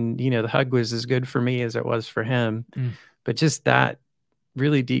 And, the hug was as good for me as it was for him. But just that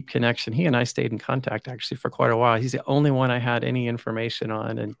really deep connection. He and I stayed in contact actually for quite a while. He's the only one I had any information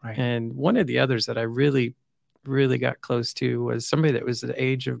on. And one of the others that I really, really got close to was somebody that was the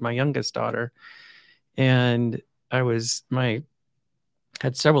age of my youngest daughter. And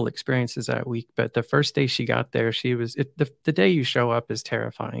had several experiences that week, but the first day she got there, the day you show up is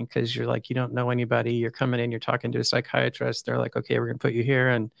terrifying, because you're like, you don't know anybody, you're coming in, you're talking to a psychiatrist, they're like, okay, we're going to put you here,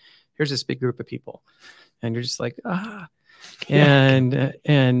 and here's this big group of people. And you're just like, Yeah.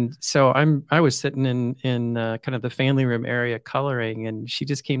 and so I was sitting in kind of the family room area coloring, and she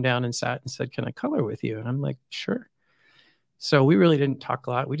just came down and sat and said, "Can I color with you?" And I'm like, "Sure." So we really didn't talk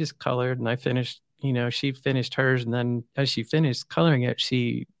a lot. We just colored, and I finished, she finished hers. And then as she finished coloring it,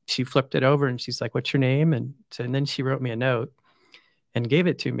 she flipped it over and she's like, "What's your name?" And then she wrote me a note and gave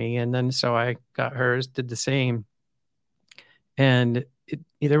it to me. And then so I got hers, did the same. And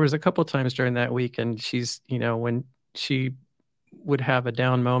there was a couple times during that week, and she's, when she would have a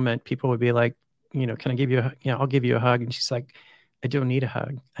down moment, people would be like, "Can I give you I'll give you a hug." And she's like, "I don't need a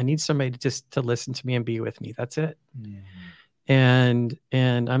hug. I need somebody to listen to me and be with me. That's it." Mm.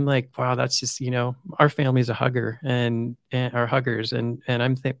 And I'm like, wow, that's just, our family's a hugger and our huggers. And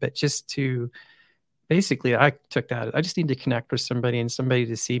I'm thinking, but just to basically, I took that. I just need to connect with somebody and somebody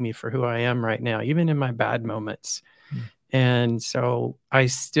to see me for who I am right now, even in my bad moments. Mm. And so I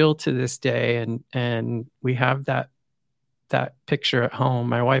still to this day, and we have that picture at home.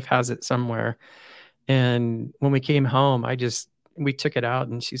 My wife has it somewhere. And when we came home, we took it out,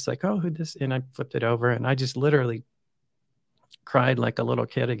 and she's like, "Oh, who this?" And I flipped it over, and I just literally cried like a little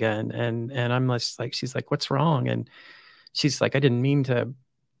kid again. And I'm just like, she's like, "What's wrong?" And she's like, "I didn't mean to,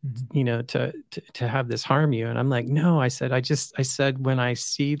 to have this harm you." And I'm like, "No," I said, I said, when I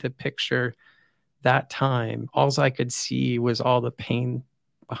see the picture that time, all I could see was all the pain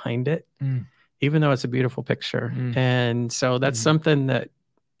behind it, even though it's a beautiful picture. And so that's something that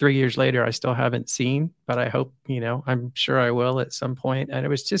 3 years later, I still haven't seen, but I hope, I'm sure I will at some point. And it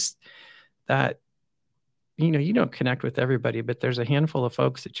was just that, you don't connect with everybody, but there's a handful of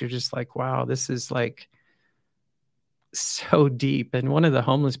folks that you're just like, wow, this is like so deep. And one of the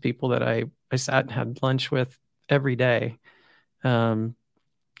homeless people that I sat and had lunch with every day, he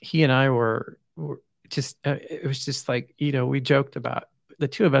and I were just, it was just like, we joked about the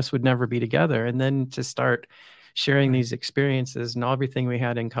two of us would never be together. And then to start sharing these experiences and everything we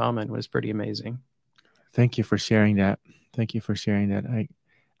had in common was pretty amazing. Thank you for sharing that. Thank you for sharing that.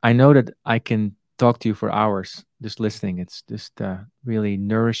 I know that I can talk to you for hours just listening. It's just really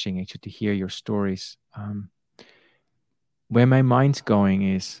nourishing actually to hear your stories. Where my mind's going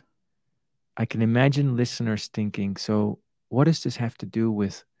is I can imagine listeners thinking, so what does this have to do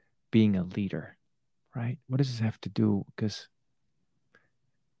with being a leader, right? What does this have to do? Because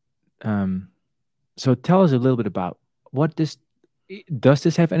so tell us a little bit about does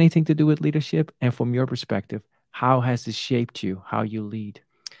this have anything to do with leadership? And from your perspective, how has this shaped you, how you lead?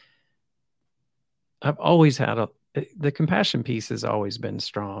 I've always had the compassion piece has always been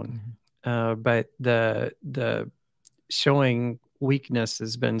strong, but the showing weakness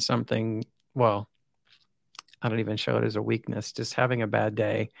has been something. Well, I don't even show it as a weakness. Just having a bad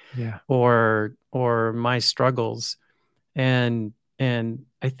day, or my struggles, and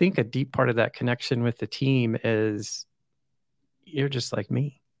I think a deep part of that connection with the team is you're just like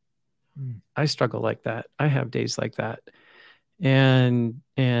me. I struggle like that. I have days like that, and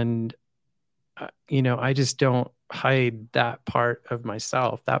I just don't hide that part of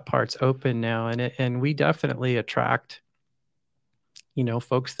myself. That part's open now. And we definitely attract,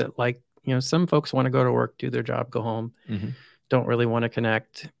 folks that like, some folks want to go to work, do their job, go home, don't really want to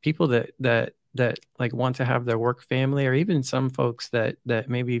connect. People that like want to have their work family, or even some folks that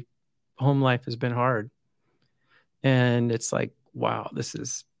maybe home life has been hard. And it's like, wow, this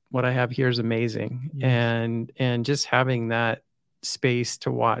is what I have here is amazing. Yes. And just having that space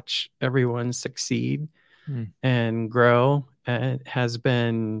to watch everyone succeed and grow, and there's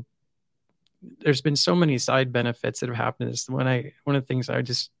been so many side benefits that have happened. One of the things I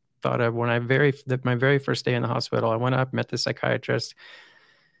just thought of when my very first day in the hospital, I went up, met the psychiatrist,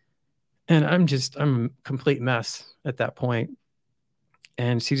 and I'm a complete mess at that point.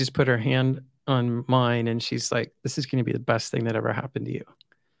 And she just put her hand on mine and she's like, "This is going to be the best thing that ever happened to you."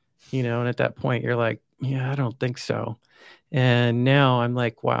 And at that point you're like, "Yeah, I don't think so." And now I'm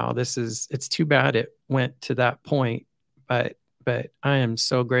like, wow, it's too bad it went to that point, but I am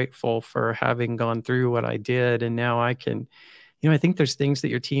so grateful for having gone through what I did. And now I can, I think there's things that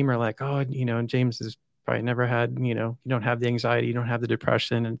your team are like, "Oh, James has probably never had, you don't have the anxiety, you don't have the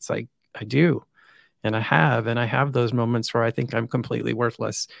depression." And it's like, I do. And I have those moments where I think I'm completely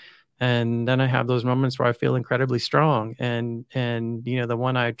worthless. And then I have those moments where I feel incredibly strong. And the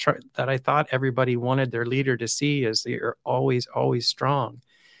one that I thought everybody wanted their leader to see is that you're always, always strong.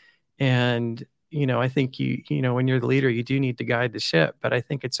 And, I think when you're the leader, you do need to guide the ship, but I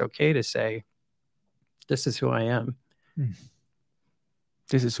think it's okay to say, "This is who I am."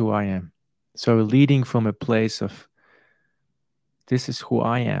 This is who I am. So leading from a place of, this is who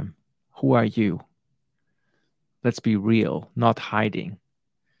I am. Who are you? Let's be real, not hiding.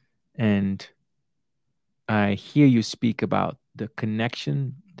 And I hear you speak about the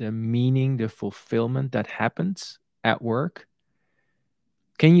connection, the meaning, the fulfillment that happens at work.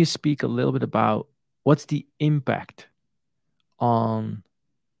 Can you speak a little bit about what's the impact on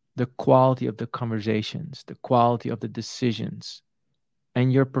the quality of the conversations, the quality of the decisions,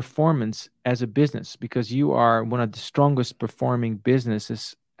 and your performance as a business? Because you are one of the strongest performing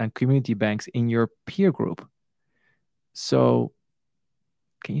businesses and community banks in your peer group. So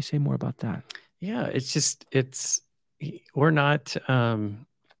can you say more about that? Yeah, we're not,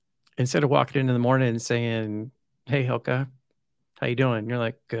 instead of walking in the morning and saying, "Hey, Hylke, how you doing?" You're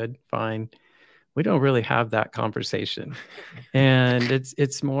like, "Good, fine." We don't really have that conversation. And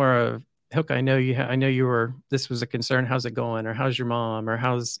it's more of, "Hylke, I know this was a concern. How's it going? Or how's your mom? Or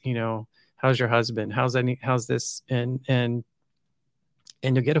how's your husband? How's this?" And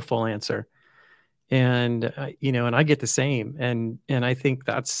you'll get a full answer. And, and I get the same. And I think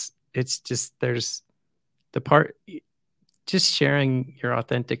there's the part, just sharing your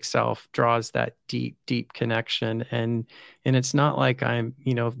authentic self draws that deep, deep connection. And it's not like I'm,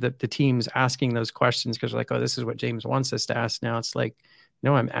 the team's asking those questions because like, oh, this is what James wants us to ask now. It's like,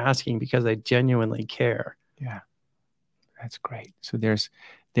 no, I'm asking because I genuinely care. Yeah, that's great. So there's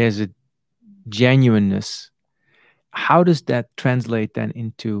a genuineness. How does that translate then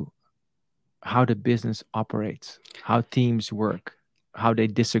into how the business operates, how teams work, how they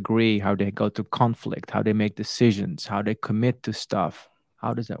disagree, how they go to conflict, how they make decisions, how they commit to stuff?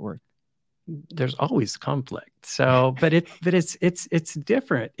 How does that work? There's always conflict. So, but it's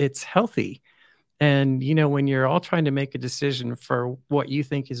different. It's healthy. And, when you're all trying to make a decision for what you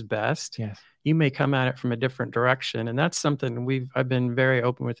think is best, yes, you may come at it from a different direction. And that's something I've been very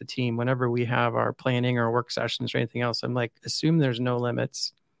open with the team. Whenever we have our planning or work sessions or anything else, I'm like, assume there's no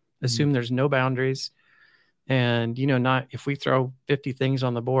limits, assume there's no boundaries. And, not if we throw 50 things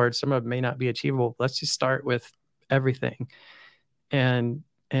on the board, some of them may not be achievable. Let's just start with everything. And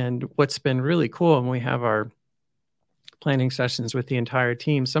what's been really cool when we have our planning sessions with the entire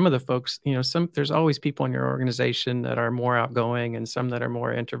team, some of the folks, there's always people in your organization that are more outgoing and some that are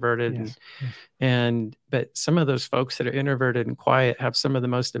more introverted. Yes. But some of those folks that are introverted and quiet have some of the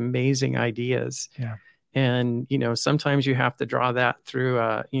most amazing ideas. Yeah. And, sometimes you have to draw that through,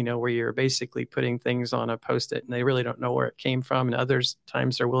 where you're basically putting things on a Post-it and they really don't know where it came from. And others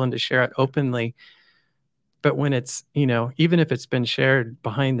times they're willing to share it openly. But when it's, even if it's been shared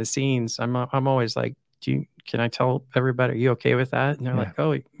behind the scenes, I'm always like, can I tell everybody, are you okay with that? And they're like,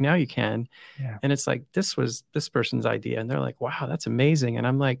 oh, now you can. Yeah. And it's like, this was this person's idea. And they're like, wow, that's amazing. And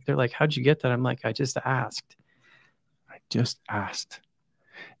I'm like, they're like, how'd you get that? I'm like, I just asked.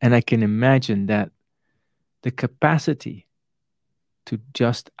 And I can imagine that the capacity to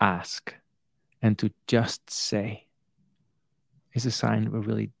just ask and to just say is a sign of a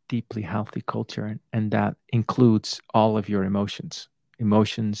really deeply healthy culture. And that includes all of your emotions,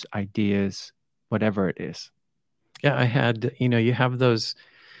 ideas, whatever it is. Yeah, I had, you have those,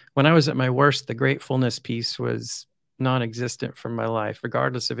 when I was at my worst, the gratefulness piece was non-existent from my life,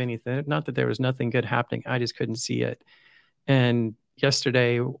 regardless of anything. Not that there was nothing good happening. I just couldn't see it. And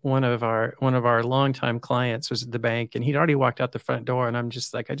yesterday, one of our longtime clients was at the bank and he'd already walked out the front door. And I'm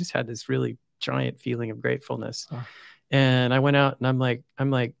just like, I just had this really giant feeling of gratefulness. Oh. And I went out and I'm like,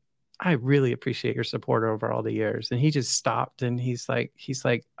 I really appreciate your support over all the years. And he just stopped and he's like, he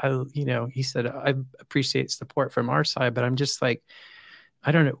said, I appreciate support from our side, but I'm just like,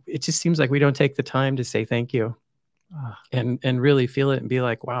 I don't know. It just seems like we don't take the time to say thank you and really feel it and be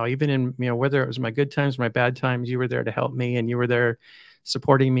like, wow, even in, whether it was my good times, my bad times, you were there to help me and you were there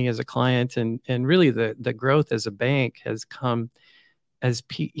supporting me as a client. And really the growth as a bank has come as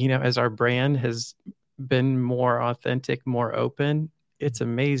our brand has been more authentic, more open. It's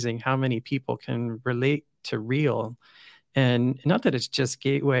amazing how many people can relate to Real. And not that it's just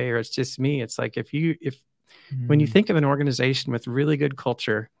Gateway or it's just me. It's like when you think of an organization with really good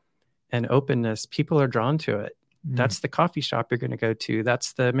culture and openness, people are drawn to it. That's the coffee shop you're going to go to.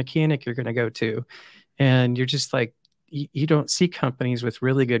 That's the mechanic you're going to go to. And you're just like, you don't see companies with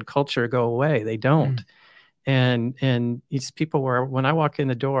really good culture go away. They don't. And these people when I walk in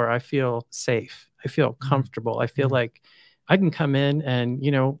the door, I feel safe. I feel comfortable. I feel like I can come in and,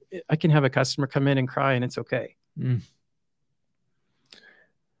 I can have a customer come in and cry and it's okay.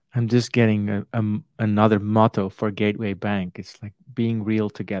 I'm just getting another motto for Gateway Bank. It's like being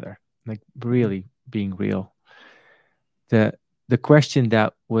real together, like really being real. The question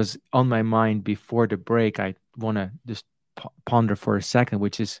that was on my mind before the break, I want to just ponder for a second,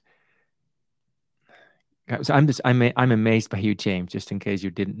 which is, so I'm amazed by you, James, just in case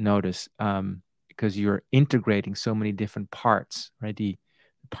you didn't notice, because you're integrating so many different parts, right? The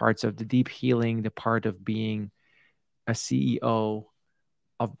parts of the deep healing, the part of being a CEO,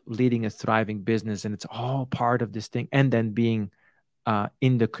 of leading a thriving business, and it's all part of this thing, and then being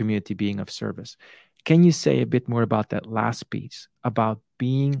in the community, being of service. Can you say a bit more about that last piece, about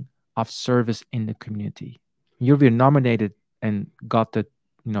being of service in the community? You were nominated and got the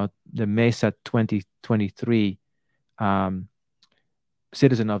Mesa 2023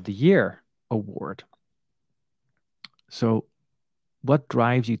 Citizen of the Year award. So what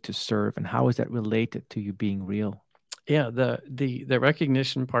drives you to serve, and how is that related to you being real? Yeah, the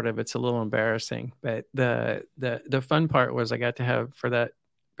recognition part of it's a little embarrassing, but the fun part was I got to have, for that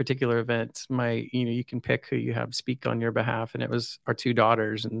particular event, you can pick who you have speak on your behalf, and it was our two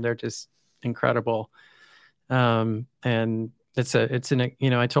daughters, and they're just incredible. And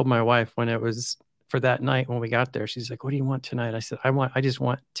I told my wife when it was for that night, when we got there, she's like, "What do you want tonight?" I said, I just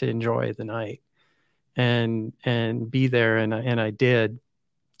want to enjoy the night and be there. And I did.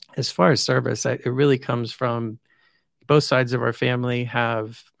 As far as service, it really comes from both sides of our family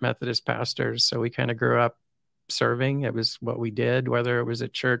have Methodist pastors. So we kind of grew up serving. It was what we did, whether it was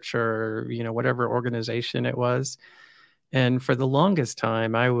at church or, whatever organization it was. And for the longest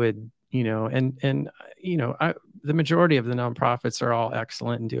time, I would, the majority of the nonprofits are all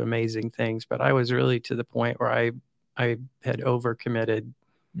excellent and do amazing things. But I was really to the point where I had overcommitted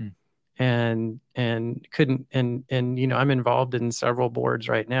and couldn't, and I'm involved in several boards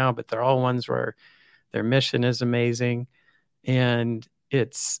right now, but they're all ones where their mission is amazing. And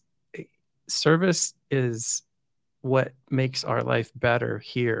service is what makes our life better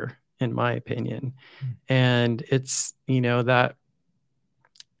here, in my opinion. And it's, when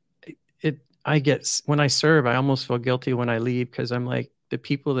I serve, I almost feel guilty when I leave, because I'm like, the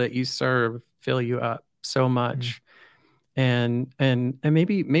people that you serve fill you up so much. And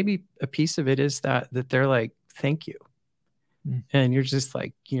maybe a piece of it is that they're like, thank you. And you're just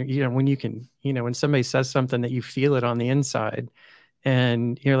like, when you can, when somebody says something that you feel it on the inside,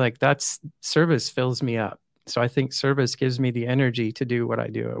 and you're like, that's service fills me up. So I think service gives me the energy to do what I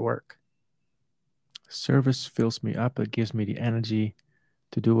do at work. Service fills me up. It gives me the energy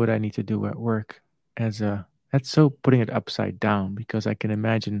to do what I need to do at work. That's so putting it upside down, because I can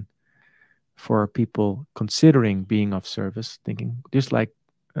imagine for people considering being of service, thinking just like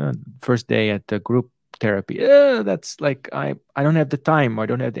first day at the group therapy, that's like, I don't have the time, or I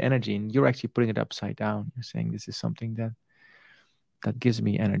don't have the energy. And you're actually putting it upside down. You're saying this is something that gives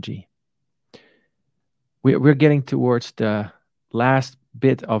me energy. We're getting towards the last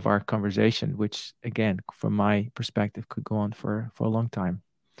bit of our conversation, which again, from my perspective, could go on for a long time.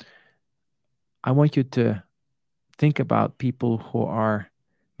 I want you to think about people who are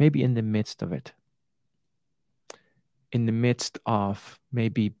maybe in the midst of it, in the midst of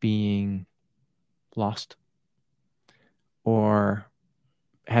maybe being lost, or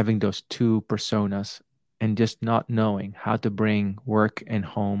having those two personas and just not knowing how to bring work and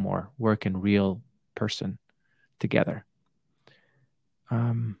home, or work and real person together.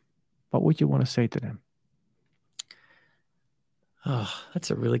 What would you want to say to them? Oh,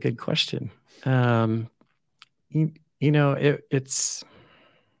 that's a really good question. It's,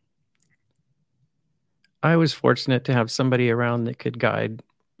 I was fortunate to have somebody around that could guide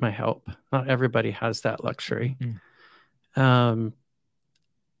my help. Not everybody has that luxury. That's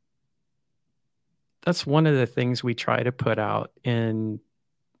one of the things we try to put out in,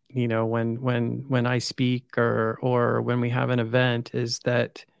 when I speak or when we have an event, is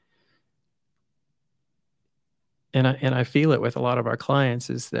that, and I feel it with a lot of our clients,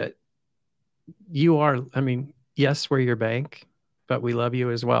 is that yes, we're your bank, but we love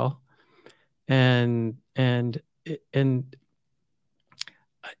you as well. And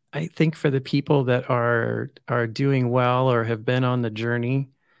I think for the people that are doing well or have been on the journey,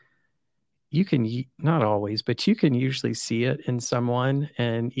 you can, not always, but you can usually see it in someone.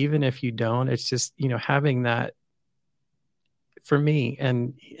 And even if you don't, it's just, having that for me.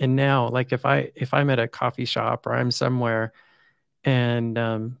 And now, like if I'm at a coffee shop or I'm somewhere and,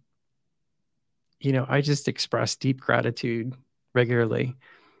 I just express deep gratitude regularly.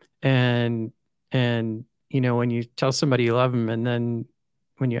 And, when you tell somebody you love them, and then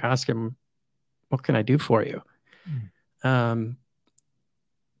when you ask them, what can I do for you?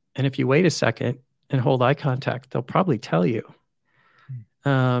 And if you wait a second and hold eye contact, they'll probably tell you.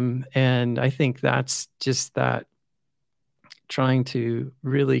 And I think that's just that, trying to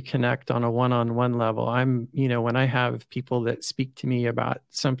really connect on a one-on-one level. I'm, when I have people that speak to me about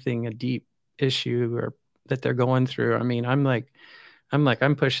something, a deep issue or that they're going through,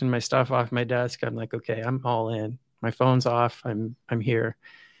 I'm pushing my stuff off my desk. I'm like, okay, I'm all in. My phone's off. I'm here.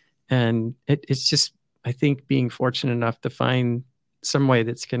 And it's just, I think, being fortunate enough to find some way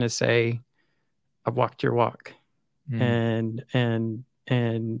that's going to say, I've walked your walk, Mm.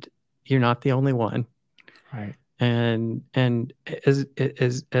 and you're not the only one. Right. And as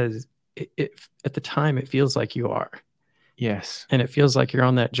it, at the time, it feels like you are. Yes. And it feels like you're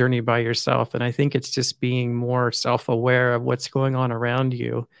on that journey by yourself. And I think it's just being more self-aware of what's going on around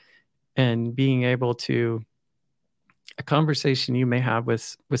you, and being able to, a conversation you may have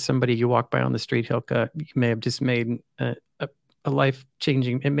with somebody you walk by on the street, Hylke, you may have just made a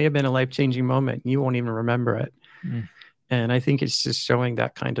life-changing, it may have been a life-changing moment. You won't even remember it. Mm. And I think it's just showing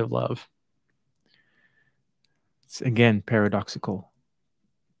that kind of love. It's again paradoxical.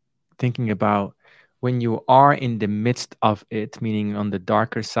 Thinking about when you are in the midst of it, meaning on the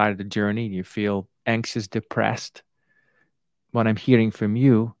darker side of the journey, you feel anxious, depressed. What I'm hearing from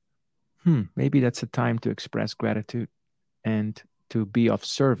you, maybe that's a time to express gratitude and to be of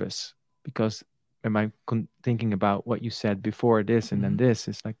service. Because am I thinking about what you said before this and then this?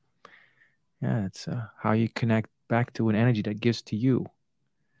 It's like, yeah, it's how you connect back to an energy that gives to you.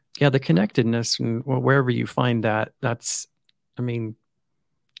 Yeah, the connectedness, and wherever you find that, that's, I mean,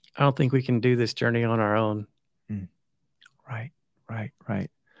 I don't think we can do this journey on our own. Right.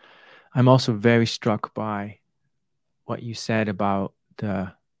 I'm also very struck by what you said about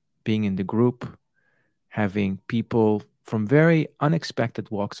the being in the group, having people from very unexpected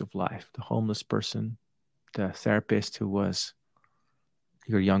walks of life, the homeless person, the therapist who was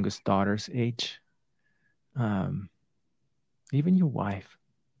your youngest daughter's age, even your wife,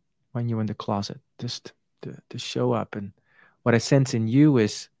 when you're in the closet, just to show up. And what I sense in you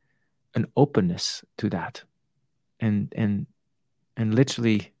is an openness to that, and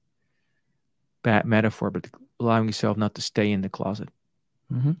literally, bad metaphor, but allowing yourself not to stay in the closet,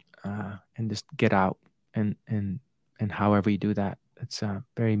 and just get out, and however you do that, it's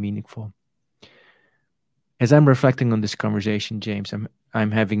very meaningful. As I'm reflecting on this conversation, James,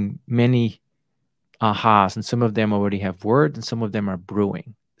 I'm having many ahas, and some of them already have words, and some of them are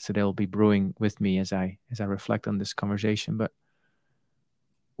brewing. So they'll be brewing with me as I reflect on this conversation. But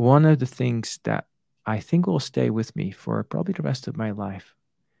one of the things that I think will stay with me for probably the rest of my life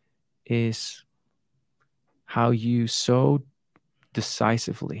is how you so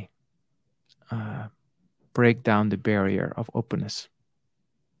decisively break down the barrier of openness.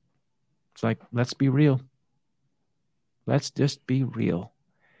 It's like, let's be real. Let's just be real.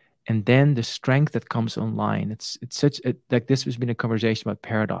 And then the strength that comes online, it's such like this has been a conversation about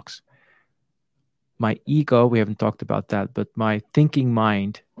paradox. My ego, we haven't talked about that, but my thinking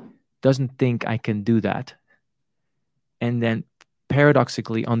mind doesn't think I can do that. And then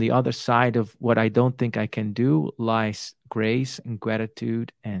paradoxically, on the other side of what I don't think I can do lies grace and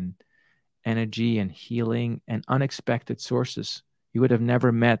gratitude and energy and healing and unexpected sources. You would have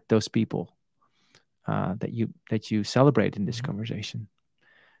never met those people that you celebrate in this conversation.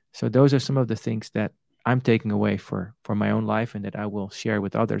 So those are some of the things that I'm taking away for my own life, and that I will share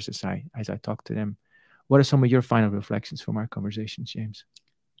with others as I talk to them. What are some of your final reflections from our conversation, James?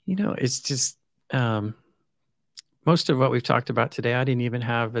 It's just most of what we've talked about today, I didn't even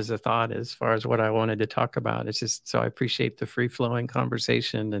have as a thought as far as what I wanted to talk about. It's just, so I appreciate the free flowing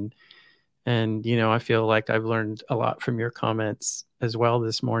conversation, and I feel like I've learned a lot from your comments as well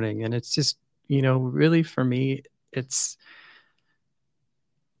this morning. And it's just, really for me, it's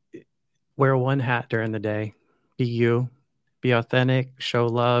wear one hat during the day. Be you, be authentic, show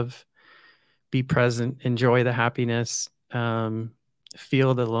love, be present, enjoy the happiness,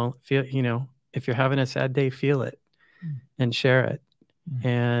 feel if you're having a sad day, feel it and share it.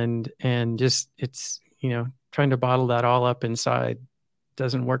 And just, it's, trying to bottle that all up inside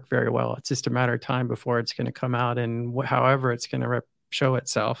doesn't work very well. It's just a matter of time before it's going to come out, and however it's going to show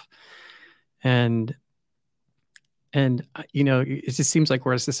itself. And it just seems like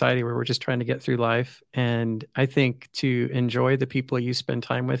we're a society where we're just trying to get through life. And I think to enjoy the people you spend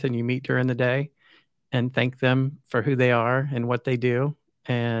time with and you meet during the day, and thank them for who they are and what they do,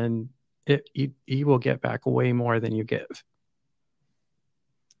 and you will get back way more than you give.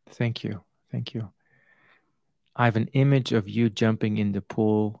 Thank you. I have an image of you jumping in the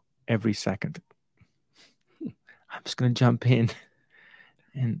pool every second. I'm just going to jump in,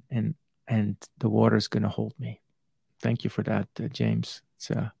 and the water's going to hold me. Thank you for that, James. It's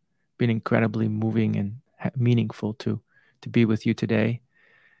been incredibly moving and meaningful to be with you today.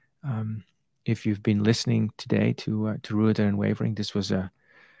 If you've been listening today to Rooted Unwavering, this was a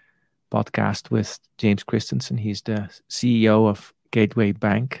podcast with James Christensen. He's the CEO of Gateway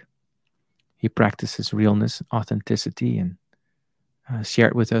Bank. He practices realness, authenticity, and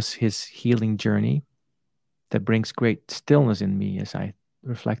shared with us his healing journey that brings great stillness in me as I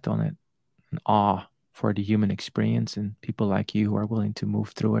reflect on it, and awe for the human experience and people like you who are willing to move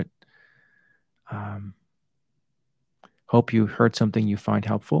through it. Hope you heard something you find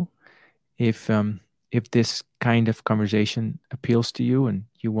helpful. If this kind of conversation appeals to you and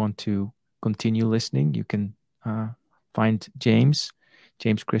you want to continue listening, you can find James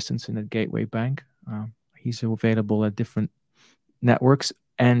Christensen at Gateway Bank. He's available at different networks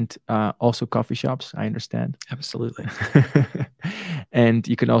and also coffee shops, I understand. Absolutely. And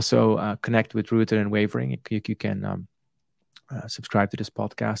you can also connect with Rooted Unwavering. You can subscribe to this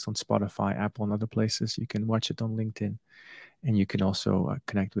podcast on Spotify, Apple, and other places. You can watch it on LinkedIn. And you can also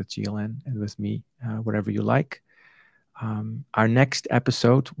connect with GLN and with me, wherever you like. Our next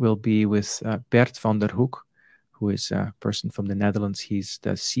episode will be with Bert van der Hoek, who is a person from the Netherlands. He's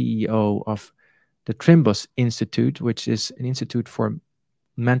the CEO of the Trimbos Institute, which is an institute for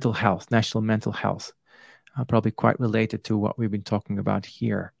mental health, national mental health, probably quite related to what we've been talking about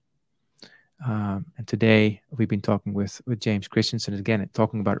here. And today we've been talking with James Christensen, again,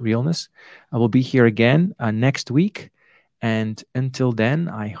 talking about realness. I will be here again next week. And until then,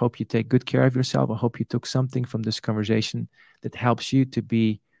 I hope you take good care of yourself. I hope you took something from this conversation that helps you to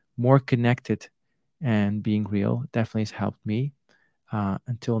be more connected and being real. It definitely has helped me.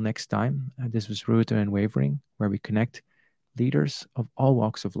 Until next time, this was Rooted Unwavering, where we connect leaders of all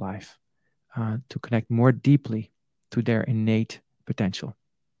walks of life to connect more deeply to their innate potential.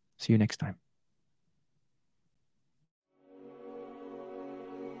 See you next time.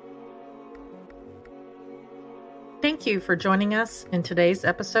 Thank you for joining us in today's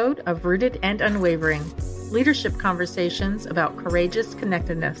episode of Rooted and Unwavering, leadership conversations about courageous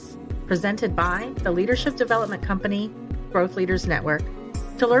connectedness, presented by the leadership development company, Growth Leaders Network.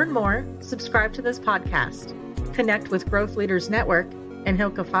 To learn more, subscribe to this podcast, connect with Growth Leaders Network and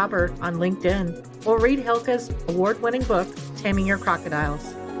Hylke Faber on LinkedIn, or read Hylke's award-winning book, Taming Your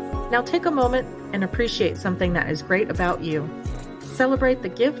Crocodiles. Now take a moment and appreciate something that is great about you. Celebrate the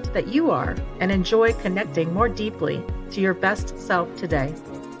gift that you are and enjoy connecting more deeply to your best self today.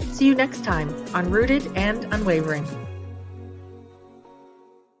 See you next time on Rooted and Unwavering.